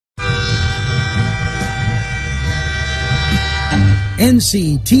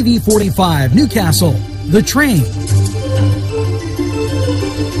NCTV45 Newcastle, The Train.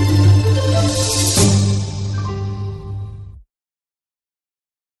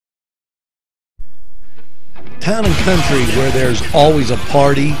 Town and country where there's always a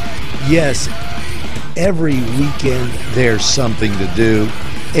party. Yes, every weekend there's something to do,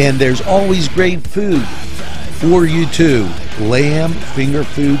 and there's always great food for you too. Lamb, finger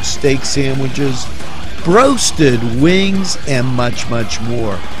food, steak sandwiches, roasted wings, and much, much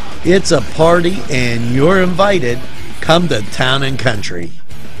more. It's a party and you're invited. Come to Town and Country.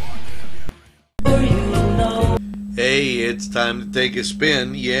 Hey, it's time to take a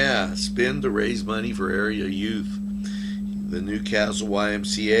spin. Yeah, spin to raise money for area youth. The Newcastle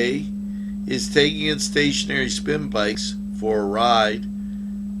YMCA is taking its stationary spin bikes for a ride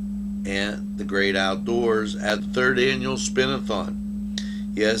and the great outdoors at the 3rd annual Spin-a-Thon.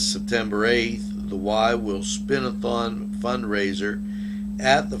 Yes, September 8th, the Y will Spin-a-Thon fundraiser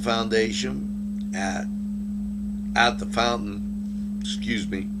at the foundation at the fountain,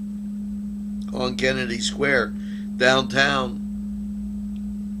 on Kennedy Square, downtown.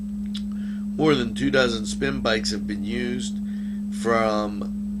 More than 24 spin bikes have been used. From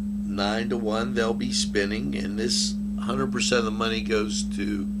 9 to 1, they'll be spinning, and this 100% of the money goes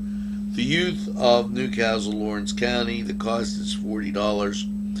to the youth of Newcastle, Lawrence County. The cost is $40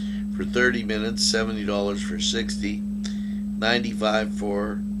 for 30 minutes, $70 for 60, $95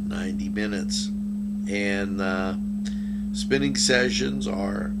 for 90 minutes. And spinning sessions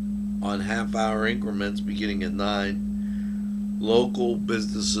are on half-hour increments beginning at 9. Local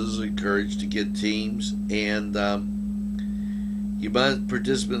businesses are encouraged to get teams, and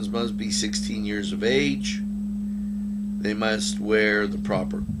participants must be 16 years of age. They must wear the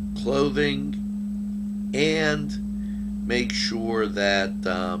proper clothing and make sure that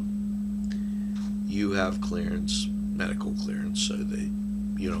you have clearance, medical clearance, so that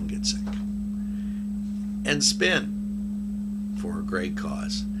you don't get sick. And spin for a great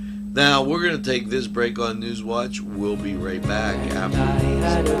cause. Now, we're going to take this break on NewsWatch. We'll be right back after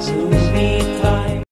this.